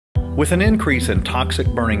With an increase in toxic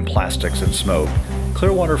burning plastics and smoke,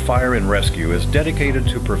 Clearwater Fire and Rescue is dedicated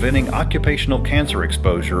to preventing occupational cancer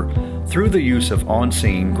exposure through the use of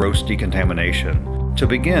on-scene gross decontamination. To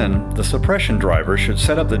begin, the suppression driver should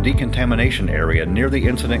set up the decontamination area near the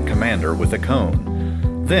incident commander with a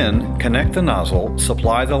cone. Then, connect the nozzle,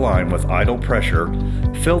 supply the line with idle pressure,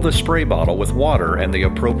 fill the spray bottle with water and the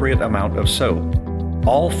appropriate amount of soap.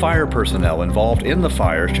 All fire personnel involved in the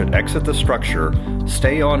fire should exit the structure,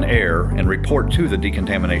 stay on air, and report to the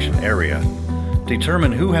decontamination area.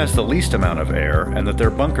 Determine who has the least amount of air and that their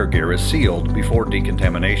bunker gear is sealed before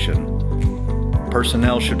decontamination.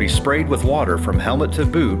 Personnel should be sprayed with water from helmet to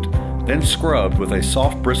boot, then scrubbed with a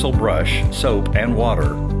soft bristle brush, soap, and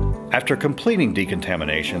water. After completing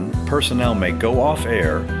decontamination, personnel may go off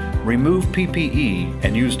air, remove PPE,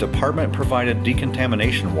 and use department-provided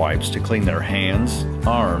decontamination wipes to clean their hands,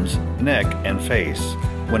 arms, neck, and face.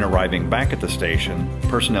 When arriving back at the station,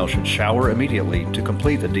 personnel should shower immediately to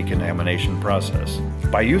complete the decontamination process.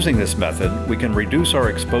 By using this method, we can reduce our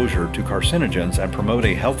exposure to carcinogens and promote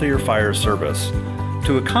a healthier fire service.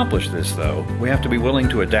 To accomplish this, though, we have to be willing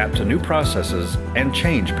to adapt to new processes and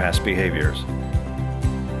change past behaviors.